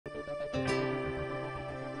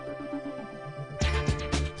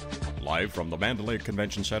Live from the Mandalay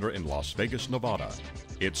Convention Center in Las Vegas, Nevada,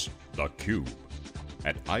 it's theCUBE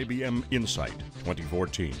at IBM Insight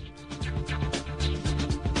 2014.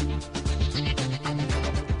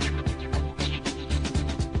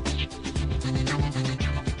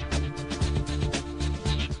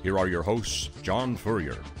 Here are your hosts, John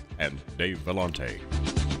Furrier and Dave Vellante.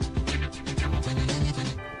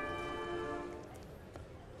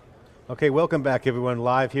 Okay, welcome back everyone,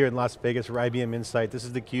 live here in Las Vegas for IBM Insight. This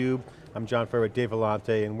is theCUBE. I'm John Furrier with Dave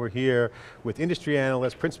Vellante, and we're here with industry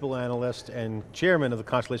analyst, principal analyst, and chairman of the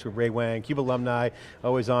Constellation Group, Ray Wang, CUBE alumni,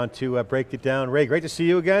 always on to break it down. Ray, great to see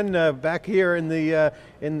you again, back here in the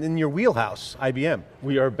in your wheelhouse, IBM.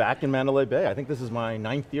 We are back in Mandalay Bay. I think this is my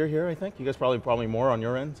 9th year here, I think. You guys probably more on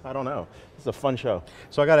your end, I don't know. It's a fun show.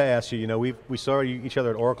 So I got to ask you, we saw each other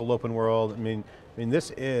at Oracle Open World. I mean,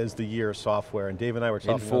 this is the year of software, and Dave and I were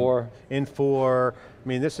talking Infor. I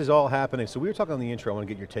mean, this is all happening. So we were talking on the intro, I want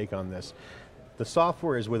to get your take on this. The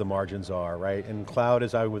software is where the margins are, right? And cloud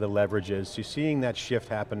is where the leverage is. So you're seeing that shift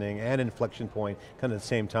happening and inflection point kind of at the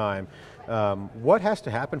same time. What has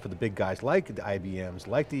to happen for the big guys like the IBMs,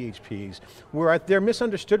 like the HPs, where they're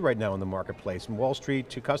misunderstood right now in the marketplace, from Wall Street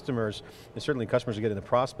to customers, and certainly customers are getting the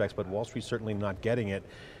prospects, but Wall Street's certainly not getting it.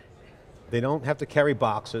 They don't have to carry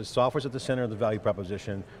boxes, software's at the center of the value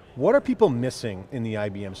proposition. What are people missing in the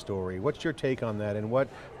IBM story? What's your take on that, and what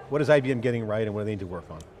is IBM getting right and what do they need to work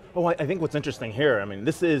on? Well, I think what's interesting here, I mean,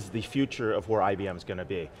 this is the future of where IBM is going to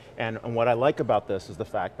be. And what I like about this is the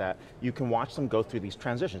fact that you can watch them go through these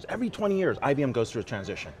transitions. Every 20 years, IBM goes through a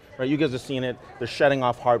transition, right? You guys have seen it, they're shedding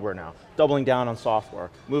off hardware now, doubling down on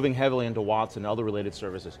software, moving heavily into Watson and other related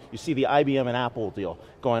services. You see the IBM and Apple deal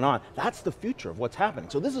going on. That's the future of what's happening.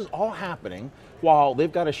 So this is all happening while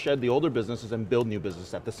they've got to shed the older businesses and build new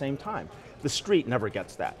business at the same time. The street never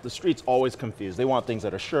gets that. The street's always confused. They want things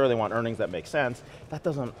that are sure, they want earnings that make sense. That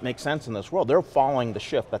doesn't make sense in this world. They're following the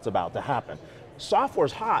shift that's about to happen.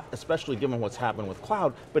 Software's hot, especially given what's happened with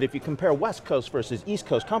cloud, but if you compare West Coast versus East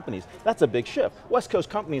Coast companies, that's a big shift. West Coast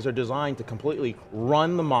companies are designed to completely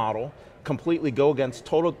run the model, completely go against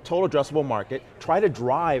total addressable market, try to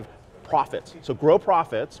drive profits. So grow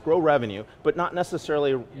profits, grow revenue, but not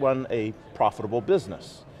necessarily run a profitable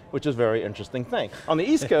business, which is a very interesting thing. On the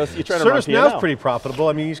East Coast, you try to run P&L. ServiceNow's pretty profitable.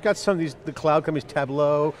 I mean, you've got some of these, the cloud companies,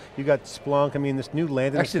 Tableau, you got Splunk, I mean, this new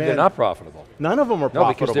land and Actually, expand. they're not profitable. None of them are profitable.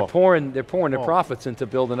 No, because they're pouring their profits into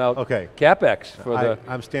building out CapEx for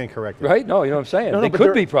I'm standing corrected. Right? No, you know what I'm saying? No, they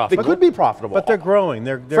could be profitable. They could be profitable. But they're growing.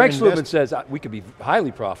 Frank Slootman says we could be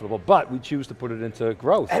highly profitable, but we choose to put it into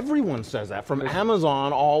growth. Everyone says that, from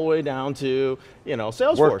Amazon all the way down to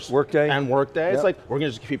Salesforce. Workday. And Workday. Yep. It's like, we're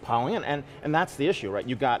going to just keep piling in. And that's the issue, right?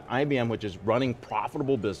 You got IBM, which is running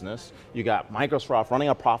profitable business. You got Microsoft running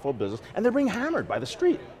a profitable business, and they're being hammered by the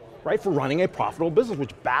street, right, for running a profitable business, which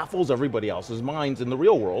baffles everybody else's minds in the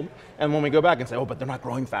real world. And when we go back and say, oh, but they're not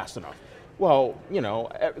growing fast enough. Well,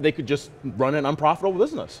 they could just run an unprofitable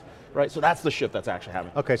business, right? So that's the shift that's actually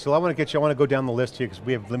happening. Okay, so I want to go down the list here because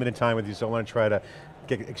we have limited time with you, so I want to try to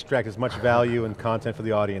extract as much value and content for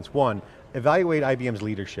the audience. One, evaluate IBM's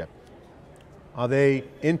leadership. Are they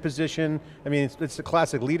in position? I mean, it's the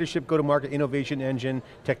classic leadership, go-to-market, innovation engine,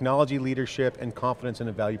 technology leadership, and confidence in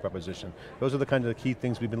a value proposition. Those are the kind of the key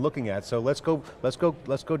things we've been looking at. So let's go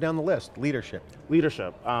down the list. Leadership.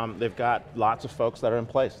 Leadership. They've got lots of folks that are in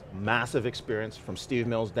place. Massive experience from Steve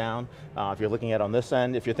Mills down. If you're looking at on this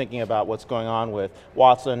end, if you're thinking about what's going on with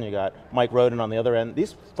Watson, you got Mike Roden on the other end.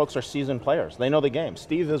 These folks are seasoned players. They know the game.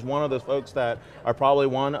 Steve is one of the folks that are probably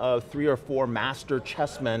one of 3 or 4 master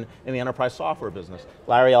chessmen in the enterprise software business.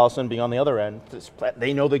 Larry Ellison being on the other end,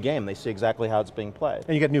 they know the game. They see exactly how it's being played.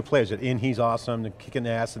 And you got new players. He's awesome, they're kicking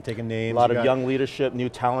ass and taking names. A lot of young leadership, new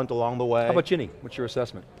talent along the way. How about Ginny? What's your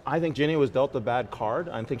assessment? I think Ginny was dealt a bad card.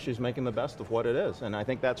 I think she's making the best of what it is, and I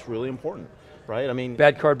think that's really important, right? I mean,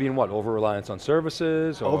 bad card being what? Over-reliance on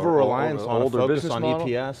services? Over-reliance on a older focus business on model?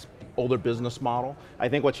 EPS, older business model. I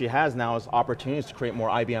think what she has now is opportunities to create more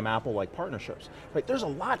IBM Apple-like partnerships. Right? There's a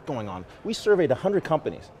lot going on. We surveyed 100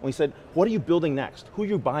 companies, and we said, what are you building next? Who are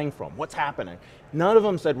you buying from? What's happening? None of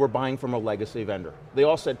them said we're buying from a legacy vendor. They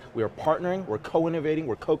all said we are partnering, we're co-innovating,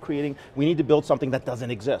 we're co-creating, we need to build something that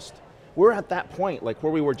doesn't exist. We're at that point, like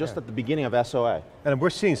where we were just at the beginning of SOA. And we're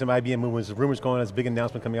seeing some IBM movements, rumors going on, there's a big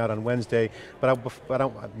announcement coming out on Wednesday, but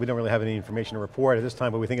we don't really have any information to report at this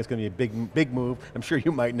time, but we think it's going to be a big move. I'm sure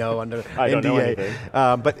you might know under I NDA. don't know anything.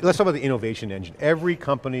 But let's talk about the innovation engine. Every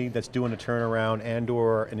company that's doing a turnaround and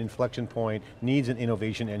or an inflection point needs an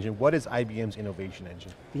innovation engine. What is IBM's innovation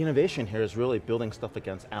engine? The innovation here is really building stuff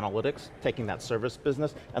against analytics, taking that service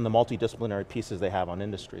business, and the multidisciplinary pieces they have on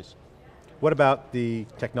industries. What about the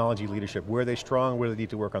technology leadership? Where are they strong? Where do they need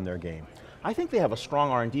to work on their game? I think they have a strong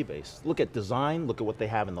R&D base. Look at design, look at what they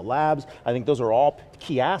have in the labs. I think those are all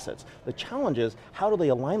key assets. The challenge is, how do they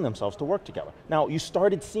align themselves to work together? Now, you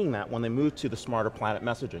started seeing that when they moved to the Smarter Planet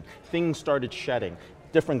messaging. Things started shedding.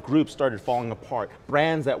 Different groups started falling apart.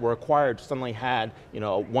 Brands that were acquired suddenly had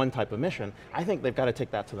one type of mission. I think they've got to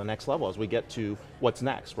take that to the next level as we get to what's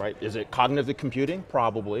next, right? Is it cognitive computing?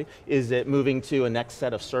 Probably. Is it moving to a next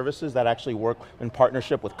set of services that actually work in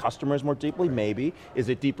partnership with customers more deeply? Maybe. Is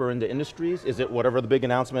it deeper into industries? Is it whatever the big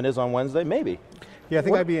announcement is on Wednesday? Maybe. Yeah, I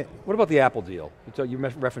think what about the Apple deal? So you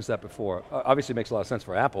referenced that before. Obviously it makes a lot of sense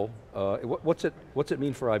for Apple. What's it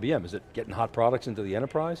mean for IBM? Is it getting hot products into the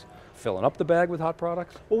enterprise? Filling up the bag with hot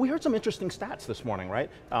products? Well, we heard some interesting stats this morning, right?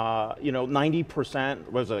 90%,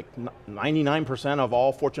 99% of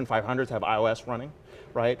all Fortune 500s have iOS running,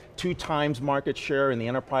 right? 2 times market share in the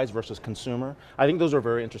enterprise versus consumer. I think those are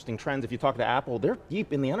very interesting trends. If you talk to Apple, they're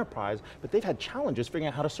deep in the enterprise, but they've had challenges figuring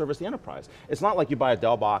out how to service the enterprise. It's not like you buy a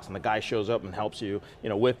Dell box and the guy shows up and helps you,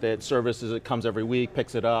 with it, services it, comes every week,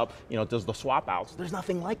 picks it up, does the swap outs. There's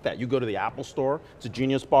nothing like that. You go to the Apple store, it's a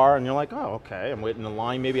Genius bar, and you're like, oh, okay, I'm waiting in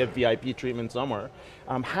line, maybe I have VIP treatment somewhere.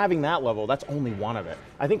 Having that level, that's only one of it.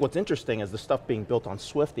 I think what's interesting is the stuff being built on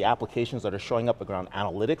Swift, the applications that are showing up around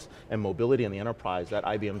analytics and mobility in the enterprise that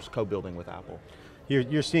IBM's co-building with Apple.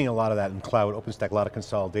 You're seeing a lot of that in cloud, OpenStack, a lot of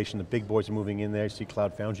consolidation. The big boys are moving in there. You see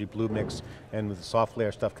Cloud Foundry, Bluemix, and with the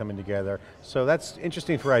software stuff coming together. So that's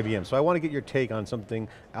interesting for IBM. So I want to get your take on something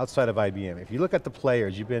outside of IBM. If you look at the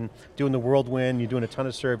players, you've been doing the whirlwind, you're doing a ton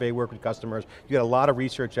of survey work with customers, you got a lot of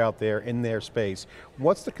research out there in their space.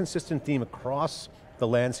 What's the consistent theme across the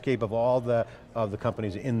landscape of all the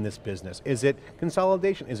companies in this business? Is it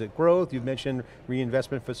consolidation? Is it growth? You've mentioned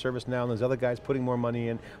reinvestment for ServiceNow and there's other guys putting more money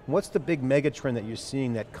in. What's the big mega trend that you're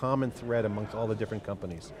seeing, that common thread amongst all the different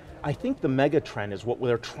companies? I think the mega trend is what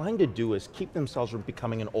they're trying to do is keep themselves from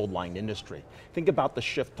becoming an old line industry. Think about the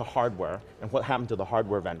shift to hardware and what happened to the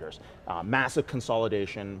hardware vendors. Massive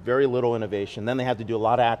consolidation, very little innovation, then they had to do a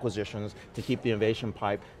lot of acquisitions to keep the innovation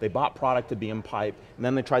pipe. They bought product to be in pipe, and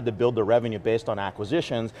then they tried to build their revenue based on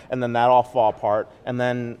acquisitions, and then that all fell apart, and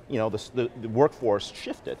then the workforce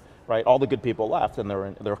shifted. Right, all the good people left and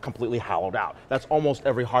they're completely hollowed out. That's almost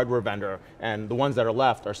every hardware vendor, and the ones that are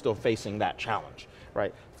left are still facing that challenge,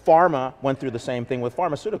 right? Pharma went through the same thing with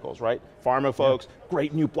pharmaceuticals, right? Pharma folks,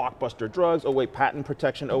 great new blockbuster drugs, oh wait, patent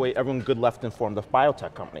protection, oh wait, everyone good left and formed a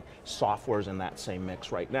biotech company. Software's in that same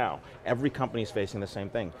mix right now. Every company's facing the same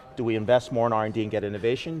thing. Do we invest more in R&D and get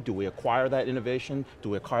innovation? Do we acquire that innovation? Do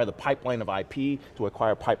we acquire the pipeline of IP? Do we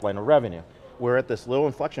acquire a pipeline of revenue? We're at this little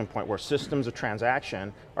inflection point where systems of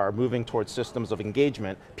transaction are moving towards systems of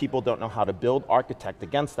engagement. People don't know how to build, architect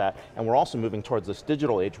against that, and we're also moving towards this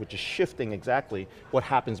digital age, which is shifting exactly what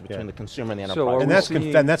happens between the consumer and the enterprise.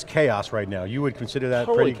 And that's chaos right now. You would consider that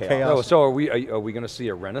totally pretty chaos? No, so are we going to see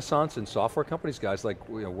a renaissance in software companies, guys like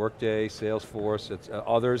Workday, Salesforce,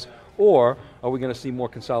 others, or are we going to see more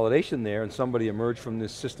consolidation there and somebody emerge from the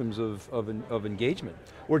systems of engagement?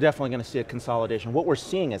 We're definitely going to see a consolidation. What we're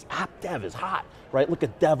seeing is app dev is hot, right? Look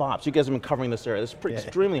at DevOps. You guys have been covering this area. This is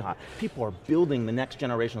extremely hot. People are building the next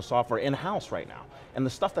generation of software in-house right now. And the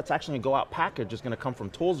stuff that's actually going to go out packaged is going to come from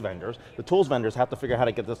tools vendors. The tools vendors have to figure out how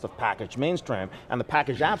to get this stuff packaged mainstream, and the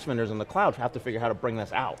packaged apps vendors in the cloud have to figure out how to bring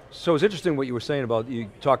this out. So it's interesting what you were saying about, you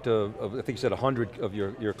talked to, I think you said 100 of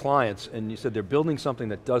your clients, and you said they're building something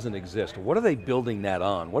that doesn't exist. What are they building that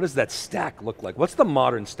on? What does that stack look like? What's the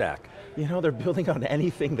modern stack? They're building on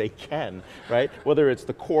anything they can, right? Whether it's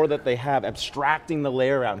the core that they have, abstracting the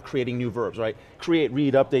layer out and creating new verbs, right? Create,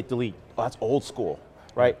 read, update, delete. Oh, that's old school.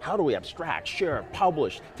 Right? How do we abstract, share,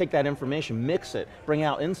 publish, take that information, mix it, bring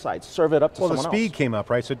out insights, serve it up to someone else? Well, the speed came up,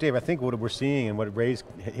 right? So Dave, I think what we're seeing and what Ray's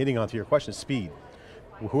hitting onto your question is speed.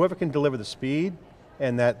 Whoever can deliver the speed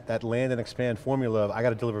and that land and expand formula of I got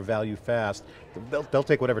to deliver value fast, they'll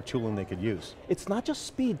take whatever tooling they could use. It's not just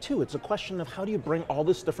speed too, it's a question of how do you bring all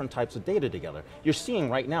these different types of data together. You're seeing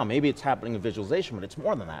right now, maybe it's happening in visualization, but it's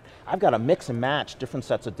more than that. I've got to mix and match different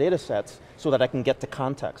sets of data sets so that I can get to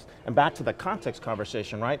context. And back to the context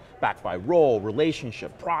conversation, right? Backed by role,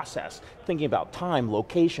 relationship, process, thinking about time,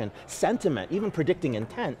 location, sentiment, even predicting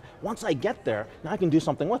intent. Once I get there, now I can do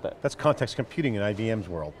something with it. That's context computing in IBM's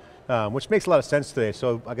world. Which makes a lot of sense today,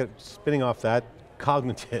 so I got spinning off that,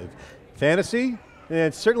 cognitive. Fantasy, and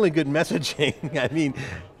it's certainly good messaging.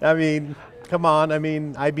 I mean, come on,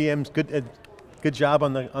 IBM's good job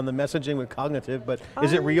on the messaging with cognitive, but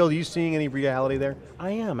is it real? Are you seeing any reality there?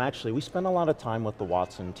 I am, actually. We spent a lot of time with the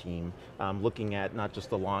Watson team looking at not just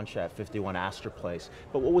the launch at 51 Astor Place,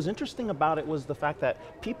 but what was interesting about it was the fact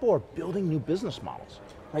that people are building new business models.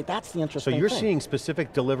 Right, that's the interesting thing. So you're thing. seeing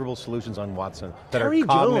specific deliverable solutions on Watson that Terry are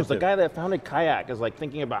cognitive. Jones, the guy that founded Kayak, is like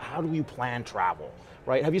thinking about how do we plan travel,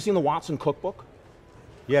 right? Have you seen the Watson cookbook?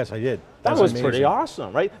 Yes, I did. That was pretty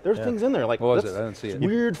awesome, right? There's things in there like what was it? I didn't see it.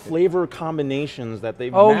 Weird flavor combinations that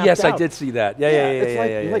they've Oh mapped yes, out. I did see that. Yeah.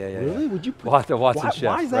 Really? Would you put the Watson Chef?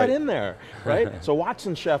 Why is that in there, right? So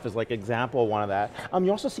Watson Chef is like example of one of that.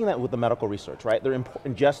 You also seen that with the medical research, right? They're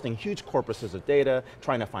ingesting huge corpuses of data,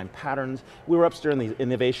 trying to find patterns. We were upstairs in the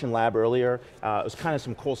innovation lab earlier. It was kind of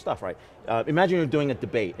some cool stuff, right? Imagine you're doing a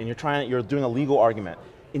debate and you're doing a legal argument.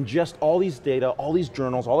 Ingest all these data, all these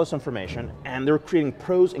journals, all this information, and they're creating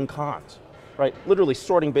pros and cons, right? Literally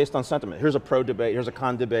sorting based on sentiment. Here's a pro debate, here's a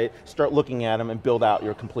con debate, start looking at them and build out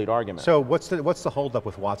your complete argument. So what's the holdup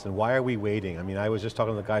with Watson? Why are we waiting? I mean, I was just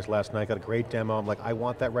talking to the guys last night, got a great demo. I'm like, I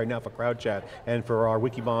want that right now for CrowdChat and for our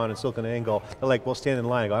Wikibon and SiliconANGLE. They're like, we'll stand in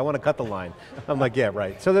line. I go, I want to cut the line. I'm like, yeah,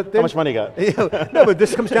 right. So how much money you got? No, but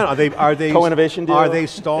this comes down. Are they co-innovation deal? Are they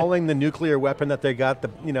stalling the nuclear weapon that they got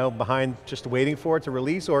behind just waiting for it to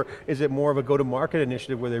release, or is it more of a go-to-market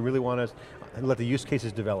initiative where they really want to let the use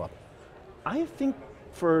cases develop? I think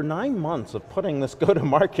for 9 months of putting this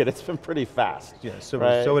go-to-market, it's been pretty fast. Yeah, so,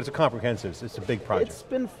 right? so it's a comprehensive, it's a big project. It's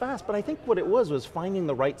been fast, but I think what it was finding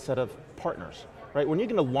the right set of partners. Right, when you're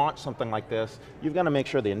going to launch something like this, you've got to make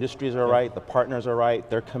sure the industries are right, the partners are right,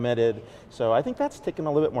 they're committed. So I think that's taken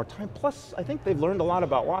a little bit more time. Plus, I think they've learned a lot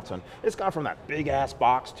about Watson. It's gone from that big ass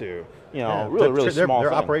box to, really small They're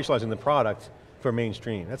thing. operationalizing the product for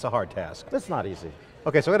mainstream. That's a hard task. That's not easy.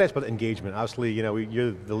 Okay, so I got to ask about engagement. Obviously, you're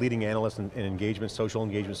the leading analyst in engagement, social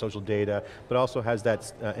data, but also has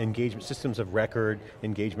that engagement, systems of record,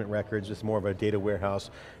 engagement records, it's more of a data warehouse.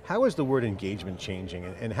 How is the word engagement changing,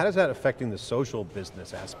 and how is that affecting the social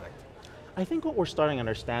business aspect? I think what we're starting to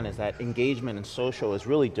understand is that engagement and social is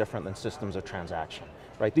really different than systems of transaction.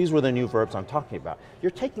 Right? These were the new verbs I'm talking about.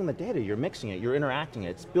 You're taking the data, you're mixing it, you're interacting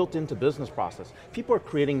it, it's built into business process. People are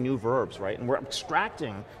creating new verbs, right? And we're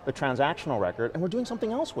extracting the transactional record and we're doing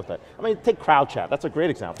something else with it. I mean, take CrowdChat, that's a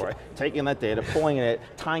great example, right? Taking that data, pulling it,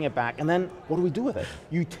 tying it back, and then what do we do with it?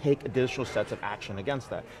 You take additional sets of action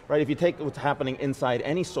against that, right? If you take what's happening inside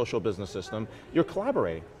any social business system, you're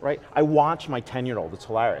collaborating, right? I watch my 10-year-old, it's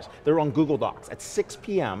hilarious. They're on Google Docs. At 6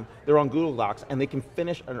 p.m., they're on Google Docs and they can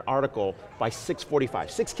finish an article by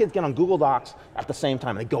 6:45. 6 kids get on Google Docs at the same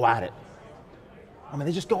time, they go at it. I mean,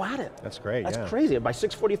 they just go at it. That's great, That's crazy. By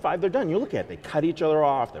 6:45, they're done. You look at it, they cut each other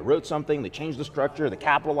off, they wrote something, they changed the structure, they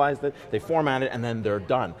capitalized it, they formatted it, and then they're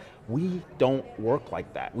done. We don't work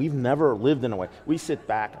like that. We've never lived in a way. We sit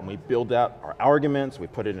back and we build out our arguments, we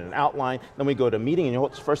put it in an outline, then we go to a meeting, and you know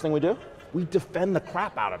what's the first thing we do? We defend the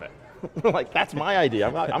crap out of it. We're like, that's my idea,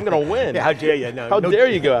 I'm going to win. Yeah, how dare you? No, how dare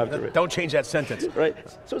you go after it? Don't change that sentence. Right,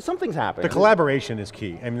 so something's happening. The collaboration is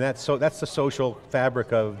key. I mean, that's the social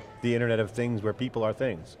fabric of the Internet of Things where people are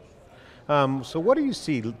things. So what do you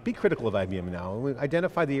see? Be critical of IBM now.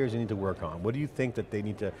 Identify the areas you need to work on. What do you think that they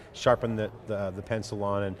need to sharpen the pencil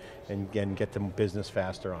on and get them business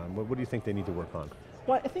faster on? What do you think they need to work on?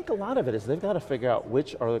 Well, I think a lot of it is they've got to figure out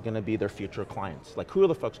which are going to be their future clients. Like, who are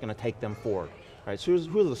the folks going to take them forward? Right, so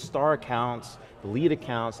who are the star accounts, the lead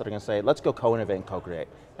accounts that are going to say, let's go co-innovate and co-create.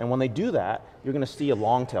 And when they do that, you're going to see a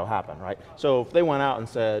long tail happen, right? So if they went out and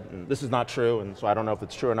said, this is not true, and so I don't know if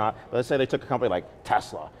it's true or not, but let's say they took a company like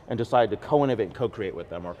Tesla and decided to co-innovate and co-create with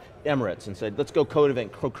them, or Emirates and said, let's go co-innovate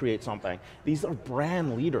and co-create something. These are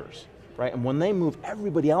brand leaders, right? And when they move,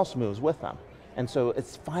 everybody else moves with them. And so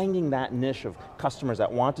it's finding that niche of customers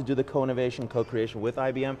that want to do the co-innovation, co-creation with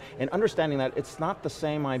IBM, and understanding that it's not the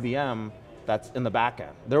same IBM that's in the back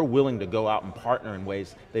end. They're willing to go out and partner in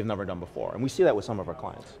ways they've never done before. And we see that with some of our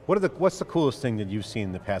clients. What's the coolest thing that you've seen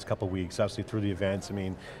in the past couple of weeks, obviously through the events? I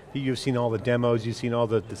mean, you've seen all the demos, you've seen all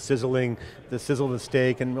the sizzling, the sizzle of the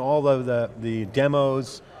steak, and all of the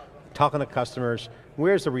demos, talking to customers.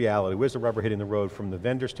 Where's the reality? Where's the rubber hitting the road from the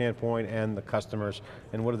vendor standpoint and the customers,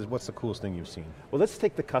 and what's the coolest thing you've seen? Well, let's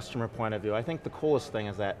take the customer point of view. I think the coolest thing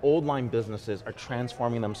is that old line businesses are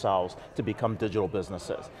transforming themselves to become digital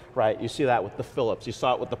businesses, right? You see that with the Philips, you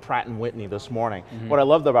saw it with the Pratt & Whitney this morning. Mm-hmm. What I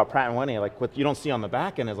loved about Pratt & Whitney, like what you don't see on the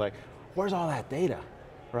back end is like, where's all that data,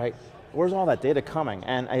 right? Where's all that data coming?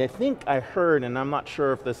 And I think I heard, and I'm not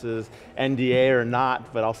sure if this is NDA or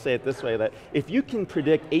not, but I'll say it this way, that if you can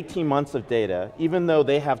predict 18 months of data, even though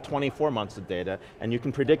they have 24 months of data, and you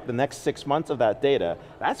can predict the next 6 months of that data,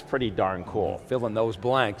 that's pretty darn cool. Fill in those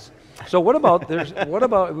blanks. So what about,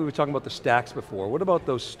 we were talking about the stacks before, what about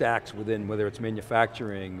those stacks within, whether it's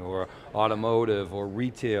manufacturing or automotive or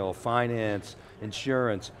retail, finance,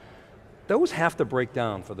 insurance? those have to break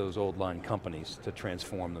down for those old line companies to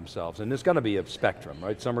transform themselves. And there's going to be a spectrum,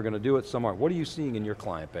 right? Some are going to do it, some aren't. What are you seeing in your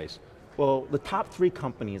client base? Well, the top 3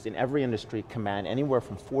 companies in every industry command anywhere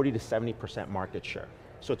from 40 to 70% market share.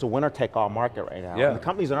 So it's a winner-take-all market right now. Yeah. And the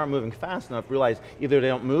companies that aren't moving fast enough realize either they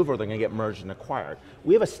don't move or they're going to get merged and acquired.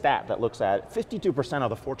 We have a stat that looks at 52%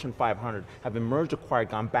 of the Fortune 500 have been merged, acquired,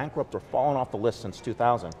 gone bankrupt, or fallen off the list since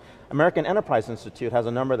 2000. American Enterprise Institute has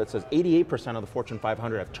a number that says 88% of the Fortune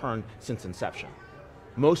 500 have turned since inception.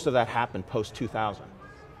 Most of that happened post-2000.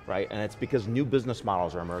 Right, and it's because new business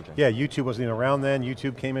models are emerging. Yeah, YouTube wasn't even around then,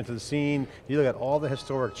 YouTube came into the scene, you look at all the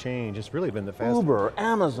historic change, it's really been the fastest. Uber,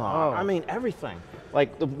 Amazon, I mean everything.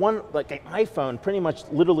 Like the one, like an iPhone pretty much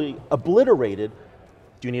literally obliterated,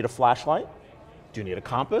 do you need a flashlight? Do you need a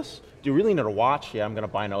compass? Do you really need a watch? Yeah, I'm going to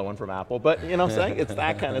buy another one from Apple, but you know what I'm saying? It's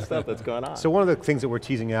that kind of stuff that's going on. So one of the things that we're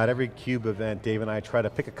teasing out, every CUBE event, Dave and I try to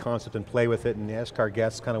pick a concept and play with it and ask our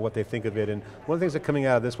guests kind of what they think of it, and one of the things that coming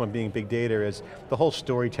out of this one being big data is the whole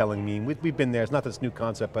storytelling meme. We've been there, it's not this new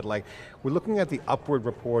concept, but like, we're looking at the upward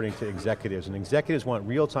reporting to executives, and executives want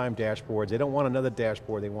real-time dashboards, they don't want another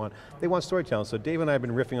dashboard, they want storytelling. So Dave and I have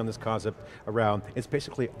been riffing on this concept around, it's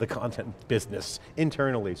basically the content business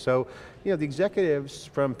internally. So, you know, the executives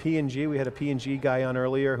from P&G, we had a P&G guy on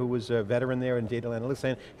earlier who was a veteran there in data analytics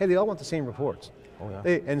saying, hey, they all want the same reports. Oh,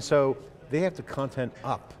 yeah. And so they have to content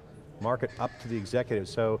up, market up to the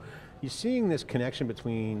executives. So you're seeing this connection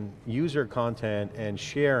between user content and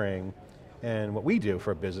sharing and what we do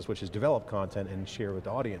for a business, which is develop content and share with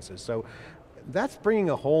audiences. So that's bringing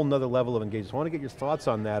a whole nother level of engagement. So I want to get your thoughts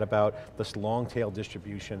on that about this long tail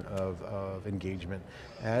distribution of engagement.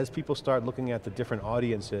 As people start looking at the different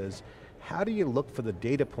audiences, how do you look for the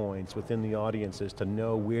data points within the audiences to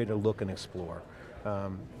know where to look and explore?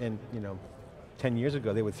 And you know, 10 years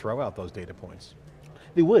ago they would throw out those data points.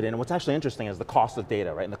 They would, and what's actually interesting is the cost of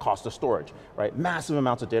data, right, and the cost of storage, right? Massive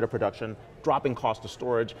amounts of data production, dropping cost of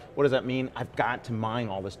storage. What does that mean? I've got to mine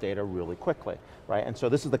all this data really quickly, right? And so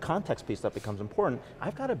this is the context piece that becomes important.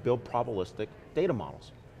 I've got to build probabilistic data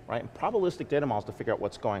models. Right? And probabilistic data models to figure out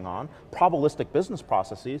what's going on, probabilistic business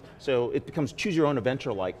processes, so it becomes choose your own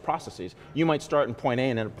adventure-like processes. You might start in point A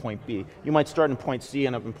and end at point B. You might start in point C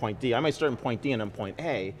and end up in point D. I might start in point D and end in point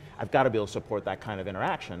A. I've got to be able to support that kind of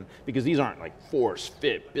interaction because these aren't like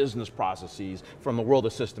force-fit business processes from the world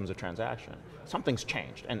of systems of transaction. Something's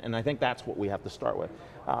changed, and I think that's what we have to start with.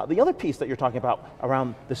 The other piece that you're talking about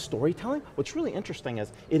around the storytelling, what's really interesting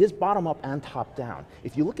is it is bottom up and top down.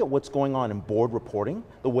 If you look at what's going on in board reporting,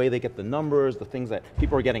 the way they get the numbers, the things that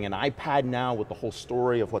people are getting an iPad now with the whole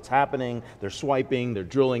story of what's happening, they're swiping, they're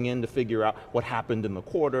drilling in to figure out what happened in the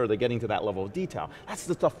quarter, they're getting to that level of detail. That's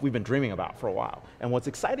the stuff we've been dreaming about for a while. And what's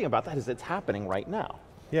exciting about that is it's happening right now.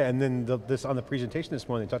 Yeah, and then this on the presentation this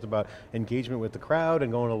morning, they talked about engagement with the crowd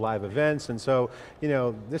and going to live events, and so, you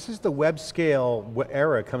know, this is the web scale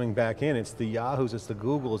era coming back in. It's the Yahoos, it's the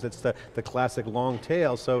Googles, it's the classic long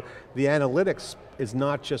tail, so the analytics is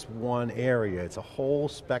not just one area, it's a whole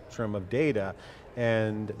spectrum of data,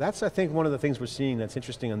 and that's, I think, one of the things we're seeing that's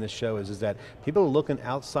interesting on this show is that people are looking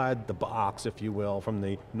outside the box, if you will, from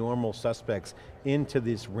the normal suspects into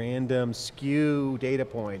these random skew data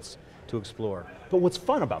points to explore. But what's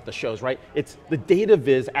fun about the shows, right? It's the data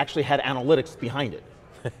viz actually had analytics behind it.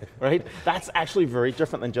 Right? That's actually very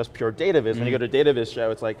different than just pure data viz. When you go to a data viz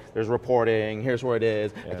show, it's like, there's reporting, here's where it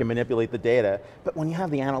is, I can manipulate the data. But when you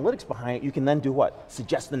have the analytics behind it, you can then do what?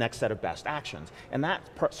 Suggest the next set of best actions. And that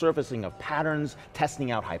surfacing of patterns,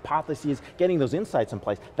 testing out hypotheses, getting those insights in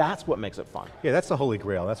place, that's what makes it fun. Yeah, that's the holy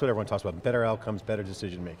grail. That's what everyone talks about. Better outcomes, better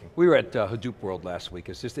decision making. We were at Hadoop World last week.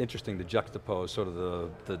 It's just interesting to juxtapose sort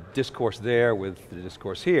of the discourse there with the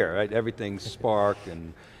discourse here, right? Everything's Spark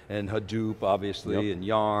and Hadoop, obviously, and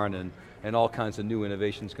Yarn, and all kinds of new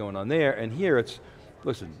innovations going on there. And here it's,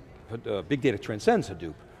 listen, big data transcends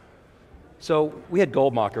Hadoop. So we had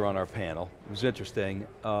Goldmacher on our panel. It was interesting.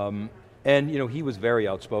 And you know, he was very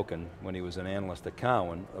outspoken when he was an analyst at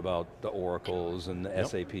Cowen about the Oracles and the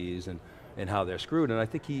SAPs and how they're screwed. And I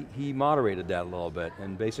think he moderated that a little bit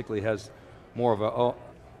and basically has more of a, oh,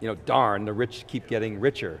 you know, darn, the rich keep getting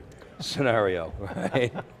richer scenario,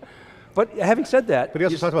 right? But having said that— But he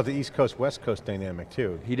also talked about the East Coast, West Coast dynamic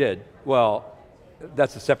too. He did. Well,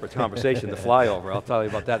 that's a separate conversation, the flyover. I'll tell you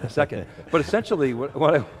about that in a second. But essentially,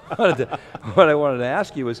 what I wanted to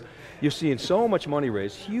ask you is, you're seeing so much money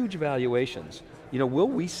raised, huge valuations. You know, will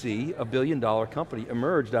we see a $1 billion company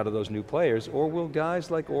emerged out of those new players, or will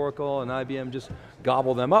guys like Oracle and IBM just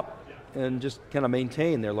gobble them up and just kind of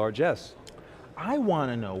maintain their largesse? I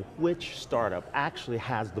want to know which startup actually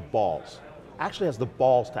has the balls, actually has the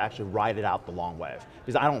balls to actually ride it out the long wave.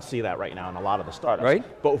 Because I don't see that right now in a lot of the startups.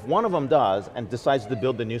 Right. But if one of them does and decides to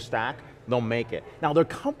build the new stack, they'll make it. Now there are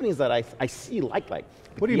companies that I see like.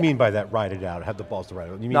 What do you mean by that, ride it out, have the balls to ride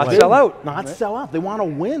it out? You mean Not like, sell out. Not sell out, they want to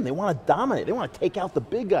win, they want to dominate, they want to take out the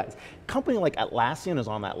big guys. Company like Atlassian is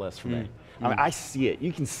on that list for me. I mean, I see it,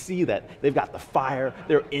 you can see that they've got the fire,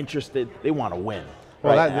 they're interested, they want to win.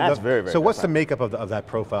 Well, right? That's very, very so what's the different. makeup of that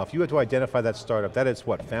profile? If you had to identify that startup, that is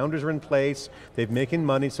what, founders are in place, they're making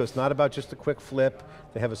money, so it's not about just a quick flip,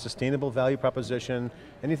 they have a sustainable value proposition,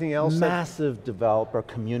 anything else? Massive developer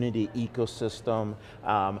community ecosystem,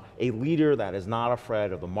 a leader that is not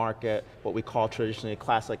afraid of the market, what we call traditionally a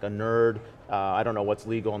class like a nerd, I don't know what's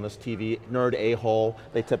legal on this TV, nerd a-hole.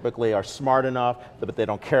 They typically are smart enough, but they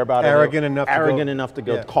don't care about arrogant it. Arrogant enough to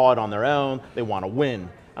go call it on their own, they want to win.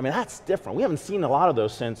 I mean, that's different. We haven't seen a lot of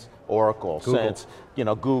those since Oracle, since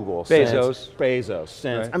Google, Bezos,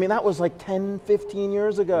 since, right. I mean, that was like 10, 15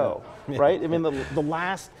 years ago, right? I mean, the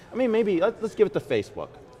last, I mean, maybe, let's give it to Facebook.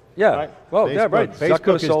 Yeah, right? well, yeah, right. Facebook Zuck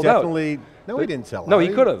could have is sold definitely, out. no, he didn't sell out. No, he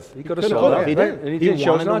could have. He could have sold out. He did. And he chose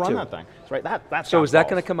wanted not to run to. that thing. Right, that's So is that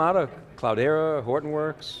going balls. to come out of Cloudera,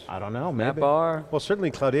 Hortonworks? I don't know, maybe. MapR? Well,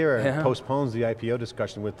 certainly Cloudera postpones the IPO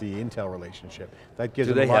discussion with the Intel relationship. That gives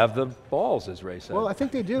Do them they a lot. have the balls, as Ray said? Well, I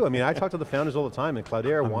think they do. I mean, I talk to the founders all the time, and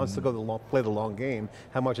Cloudera wants to go play the long game.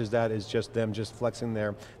 How much is that is just them just flexing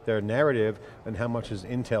their narrative, and how much is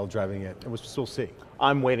Intel driving it? We'll see.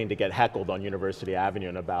 I'm waiting to get heckled on University Avenue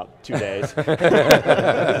in about 2 days. This is going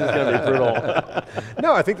to be brutal.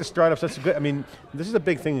 No, I think the startups, that's good. I mean, this is a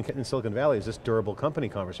big thing in Silicon Valley, is this durable company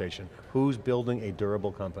conversation. Who's building a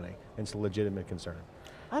durable company? And it's a legitimate concern.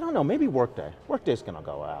 I don't know, maybe Workday. Workday's going to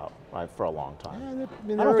go out for a long time.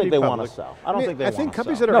 I I don't think they want to sell. I don't think they want to sell. I think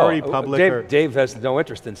companies that are already public Dave has no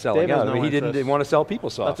interest in selling Dave has out. no I mean, he interest. didn't want to sell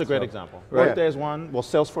PeopleSoft. That's a great example. Right. Workday is one. Will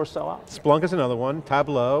Salesforce sell out? Splunk is another one.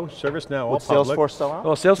 Tableau, ServiceNow, all Would public. Salesforce sell out?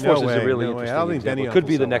 Well, Salesforce is way, a really no way. interesting I don't think example. Benioff It could will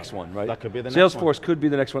be the sell next out. one, right? That could be the next one. Salesforce could be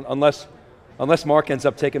the next one, unless Mark ends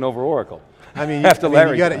up taking over Oracle. I mean, After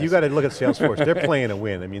Larry you got to look at Salesforce. They're playing to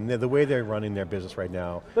win. I mean, the way they're running their business right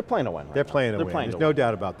now, They're playing to win. they're playing to win. There's no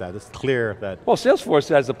doubt about that. It's clear that Well, Salesforce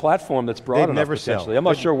has a platform that's broad They'd enough never sell. potentially. I'm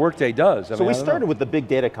not sure Workday does. So we started with the big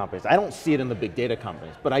data companies. I don't see it in the big data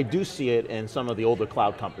companies, but I do see it in some of the older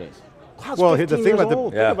cloud companies. Cloud's Well, 15 the thing years about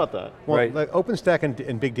old. Yeah. Think about that. well, Right. like OpenStack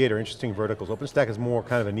and big data are interesting verticals. OpenStack is more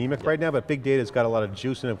kind of anemic right now, but big data's got a lot of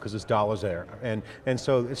juice in it because there's dollars there. And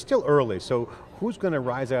so it's still early. So who's going to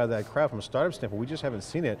rise out of that crowd from a startup standpoint? We just haven't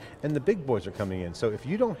seen it. And the big boys are coming in. So if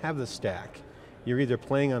you don't have the stack, you're either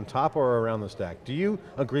playing on top or around the stack. Do you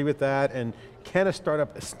agree with that? And can a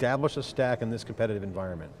startup establish a stack in this competitive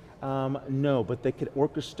environment? No, but they could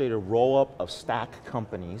orchestrate a roll-up of stack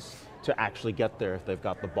companies to actually get there if they've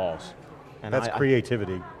got the balls. And That's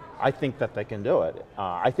creativity. I think that they can do it.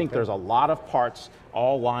 I think there's a lot of parts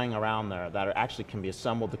all lying around there that actually can be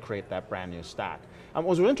assembled to create that brand new stack. What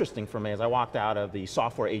was interesting for me is I walked out of the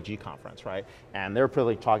Software AG conference, right? And they're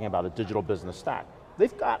really talking about a digital business stack.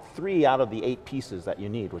 They've got 3 out of the 8 pieces that you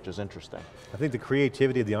need, which is interesting. I think the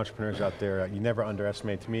creativity of the entrepreneurs out there, you never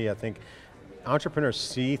underestimate. To me, I think entrepreneurs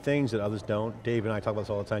see things that others don't. Dave and I talk about this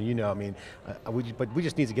all the time. You know, I mean, but we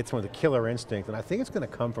just need to get some of the killer instinct, and I think it's going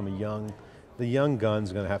to come from the young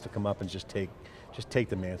gun's going to have to come up and just take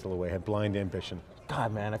the mantle away, have blind ambition.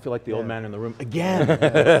 God, man, I feel like the old man in the room again. What's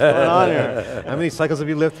going on here? How many cycles have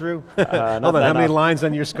you lived through? Hold on, how many lines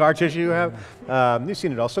on your scar tissue you have? You've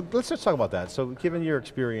seen it all, so let's just talk about that. So given your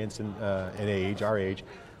experience and age, our age,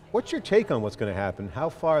 what's your take on what's going to happen? How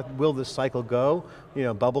far will this cycle go? You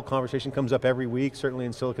know, bubble conversation comes up every week, certainly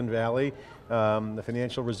in Silicon Valley. The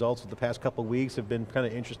financial results of the past couple of weeks have been kind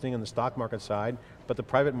of interesting on the stock market side, but the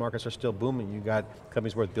private markets are still booming. You got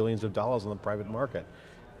companies worth billions of dollars on the private market.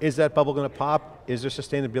 Is that bubble going to pop? Is there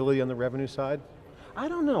sustainability on the revenue side? I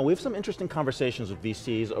don't know. We have some interesting conversations with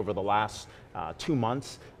VCs over the last 2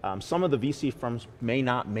 months. Some of the VC firms may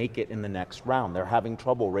not make it in the next round. They're having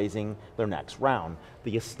trouble raising their next round.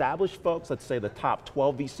 The established folks, let's say the top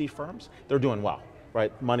 12 VC firms, they're doing well,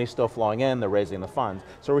 right? Money's still flowing in, they're raising the funds.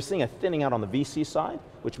 So we're seeing a thinning out on the VC side,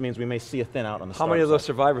 which means we may see a thin out on the How startup many of those side.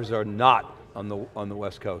 survivors are not on the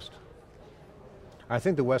West Coast? I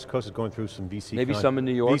think the West Coast is going through some VC. Maybe some in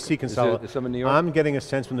New York? VC consolidation. Some in New York? I'm getting a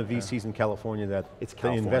sense from the VCs in California that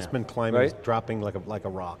the investment climate is Right? dropping like a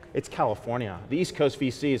rock. It's California. The East Coast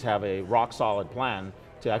VCs have a rock solid plan,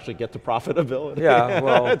 to actually get to profitability. Yeah,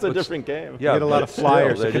 well. It's a different game. Yeah, you get a lot of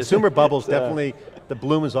flyers. Still, The consumer bubbles definitely, the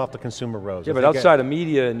bloom is off the consumer rose. Yeah, but outside of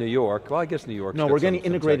media in New York, well, I guess New York. No, we're getting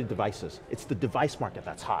integrated devices. It's the device market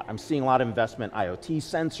that's hot. I'm seeing a lot of investment, IoT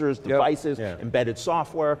sensors, devices, embedded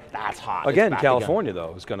software, that's hot. Again, California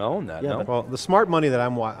though is going to own that, no? Well, the smart money that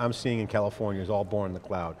I'm seeing in California is all born in the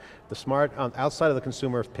cloud. The smart, outside of the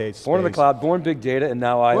consumer paid space. Born in the cloud, born big data, and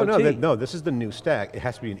now IoT. Well, no, this is the new stack. It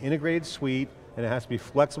has to be an integrated suite, and it has to be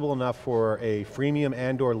flexible enough for a freemium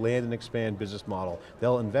and or land and expand business model.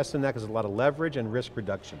 They'll invest in that because there's a lot of leverage and risk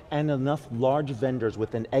reduction. And enough large vendors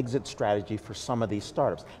with an exit strategy for some of these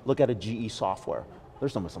startups. Look at a GE software.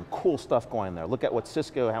 There's some cool stuff going there. Look at what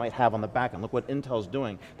Cisco might have on the back end. Look what Intel's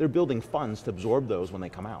doing. They're building funds to absorb those when they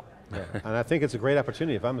come out. Yeah. And I think it's a great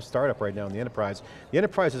opportunity. If I'm a startup right now in the enterprise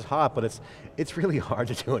is hot, but it's really hard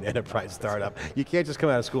to do an enterprise startup. You can't just come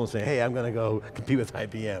out of school and say, hey, I'm going to go compete with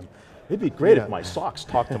IBM. It'd be great if my socks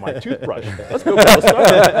talk to my toothbrush. Let's go build a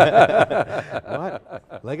startup.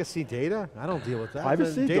 What? Legacy data? I don't deal with that.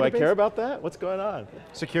 Privacy? Do I care about that? What's going on?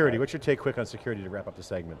 Security, what's your take quick on security to wrap up the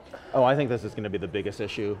segment? Oh, I think this is going to be the biggest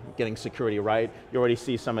issue, getting security right. You already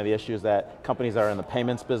see some of the issues that companies that are in the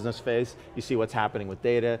payments business face. You see what's happening with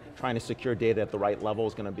data. Trying to secure data at the right level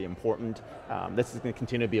is going to be important. This is going to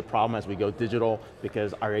continue to be a problem as we go digital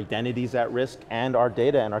because our identity's at risk and our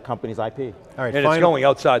data and our company's IP. All right, and it's going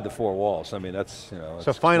outside the four walls. I mean, that's,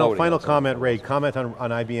 So final comment, Ray, comment on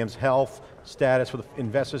IBM's health status for the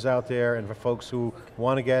investors out there and for folks who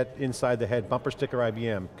want to get inside the head, bumper sticker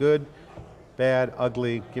IBM. Good, bad,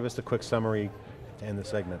 ugly, give us the quick summary to end the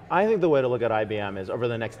segment. I think the way to look at IBM is over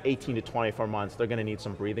the next 18 to 24 months, they're going to need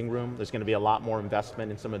some breathing room. There's going to be a lot more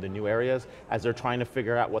investment in some of the new areas as they're trying to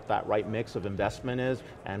figure out what that right mix of investment is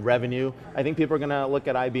and revenue. I think people are going to look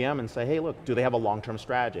at IBM and say, hey look, do they have a long-term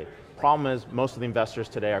strategy? Problem is, most of the investors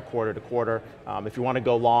today are quarter to quarter. If you want to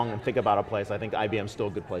go long and think about a place, I think IBM's still a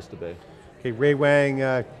good place to be. Okay, Ray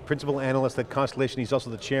Wang, Principal Analyst at Constellation. He's also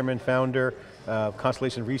the Chairman, Founder of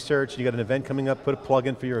Constellation Research. You got an event coming up, put a plug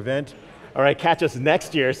in for your event. All right, catch us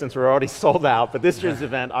next year since we're already sold out, but this year's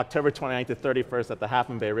event, October 29th to 31st at the Half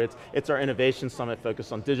Moon Bay Ritz. It's our innovation summit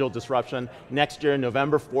focused on digital disruption. Next year,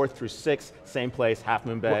 November 4th through 6th, same place, Half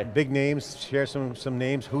Moon Bay. Well, big names, share some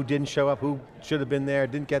names. Who didn't show up, who should have been there,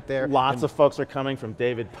 didn't get there. Lots of folks are coming, from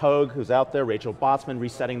David Pogue, who's out there, Rachel Botsman,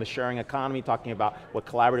 resetting the sharing economy, talking about what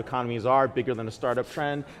collaborative economies are, bigger than a startup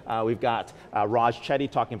trend. We've got Raj Chetty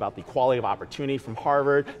talking about the quality of opportunity from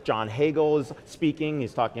Harvard. John Hagel is speaking,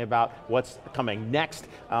 he's talking about what's coming next.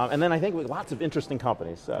 And then I think with lots of interesting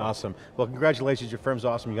companies. So. Awesome. Well, congratulations, your firm's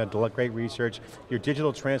awesome. You got great research. Your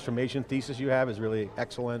digital transformation thesis you have is really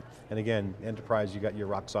excellent. And again, enterprise, you got your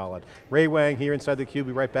rock solid. Ray Wang here inside theCUBE.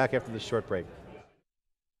 Be right back after this short break.